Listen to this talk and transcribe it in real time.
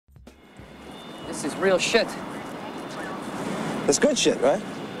This is real shit. It's good shit, right?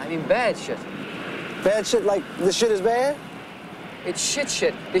 I mean bad shit. Bad shit like this shit is bad? It's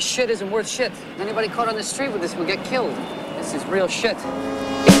shit. This shit isn't worth shit. Anybody caught on the street with this will get killed. This is real shit.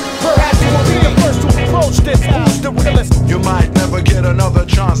 Perhaps you will be the first to approach this. Who's the realest? You might never get another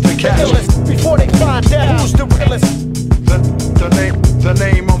chance to catch it. Before they find out who's the realest. The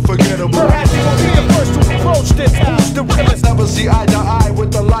name unforgettable. Perhaps you will be the first to approach this. Who's the realest? Never see eye to eye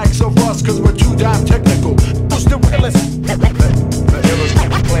with the likes of us, cause we're too damn technical. Who's the realest? The illest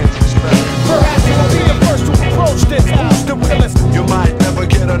plans respect. Perhaps you will be the first to approach this. Who's the realest? You might never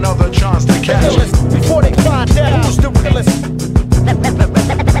get another chance to catch it. Before they find out who's the realest.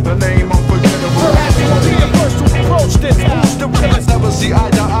 The name unforgettable. Perhaps you will be the first to approach this. Who's the realest? Never see eye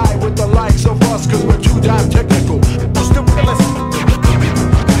to eye with the likes of us, cause we're too damn technical. Who's the realest?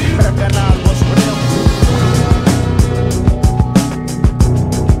 Recognize what's real.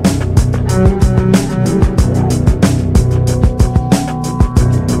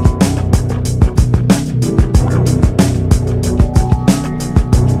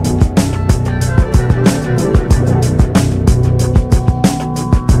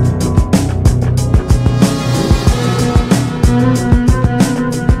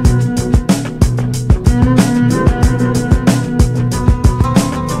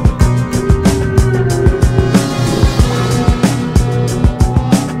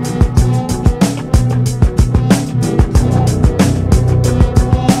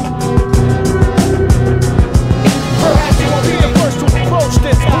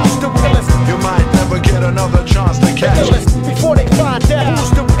 Another chance to catch it. Before they find out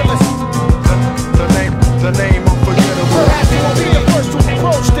who's the realest. The name unforgettable. Perhaps you will be the first to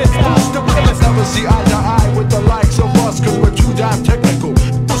approach this. Who's the realest? Never see eye to eye with the likes of us, cause we're too damn technical.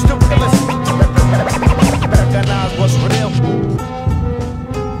 Who's the realest? Recognize what's real.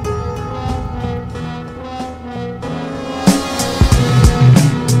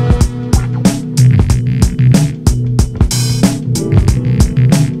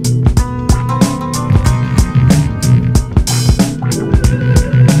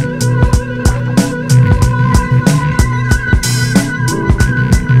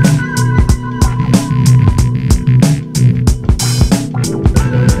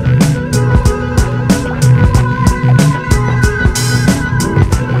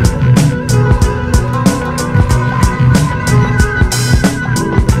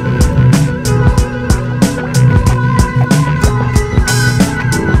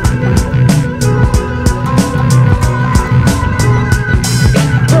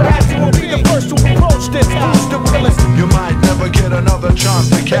 You might never get another chance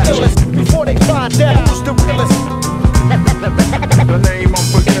to catch it. Before they find out who's the realest. The name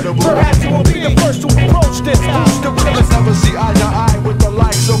unforgettable. Perhaps you will be the first to approach this. Who's the realest? Never see eye to eye with the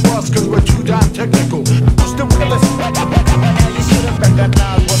likes of us, cause we're too damn technical. Who's the realest? You should have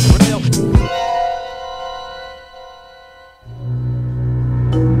recognized what's real.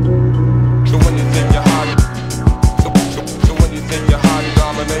 So when you think you're hot, so when you think you're hot,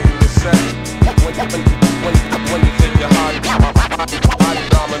 dominating the set. When you think you're hot,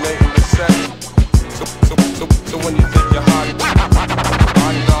 dominating the set. So when you think you're hot,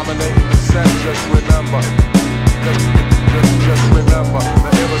 dominating the set, just remember, just remember, the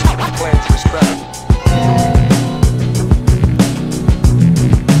illest plans respect.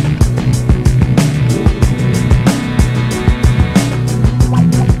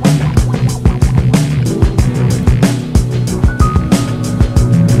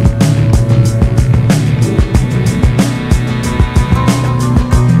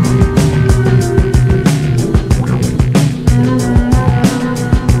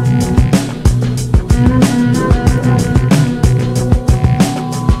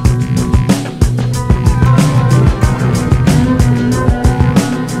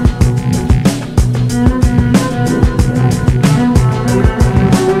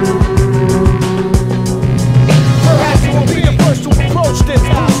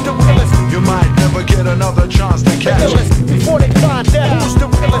 Another chance to catch it. Before they find out who's the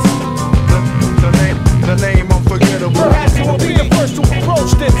realest. The name unforgettable. Perhaps you will be the first to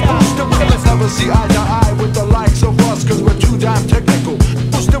approach this. Who's the realest? Never see eye to eye with the likes of us, cause we're too damn technical.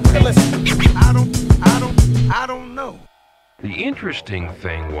 Who's the realest? I don't know. The interesting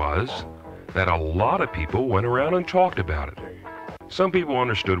thing was that a lot of people went around and talked about it. Some people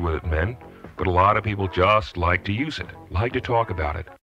understood what it meant, but a lot of people just liked to use it, liked to talk about it.